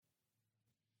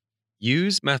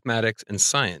Use Mathematics and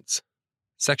Science.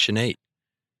 Section 8.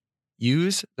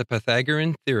 Use the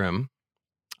Pythagorean theorem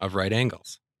of right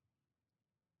angles.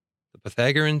 The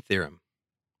Pythagorean theorem.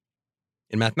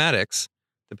 In mathematics,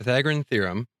 the Pythagorean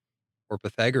theorem, or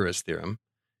Pythagoras' theorem,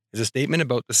 is a statement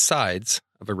about the sides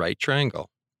of a right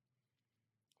triangle.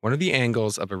 One of the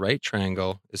angles of a right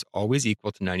triangle is always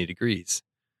equal to 90 degrees.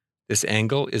 This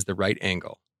angle is the right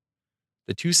angle.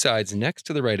 The two sides next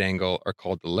to the right angle are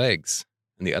called the legs,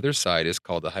 and the other side is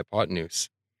called the hypotenuse.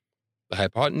 The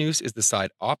hypotenuse is the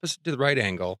side opposite to the right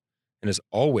angle and is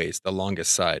always the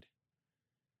longest side.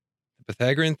 The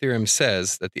Pythagorean theorem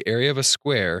says that the area of a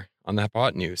square on the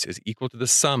hypotenuse is equal to the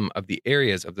sum of the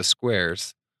areas of the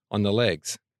squares on the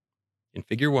legs. In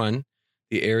Figure 1,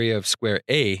 the area of square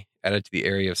A added to the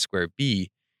area of square B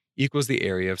equals the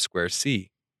area of square C.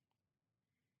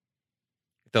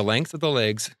 If the length of the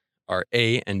legs are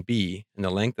A and B and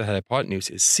the length of the hypotenuse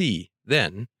is C,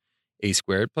 then A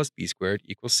squared plus B squared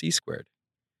equals C squared.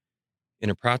 In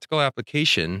a practical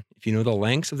application, if you know the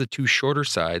lengths of the two shorter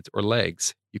sides or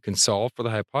legs, you can solve for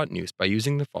the hypotenuse by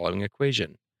using the following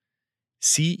equation.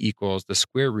 C equals the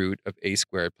square root of A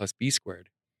squared plus B squared.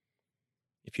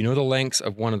 If you know the lengths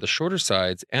of one of the shorter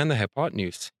sides and the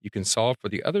hypotenuse, you can solve for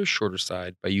the other shorter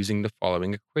side by using the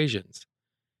following equations.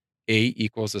 A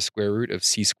equals the square root of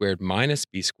C squared minus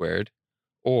B squared,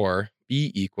 or B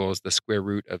equals the square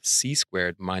root of C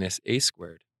squared minus A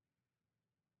squared.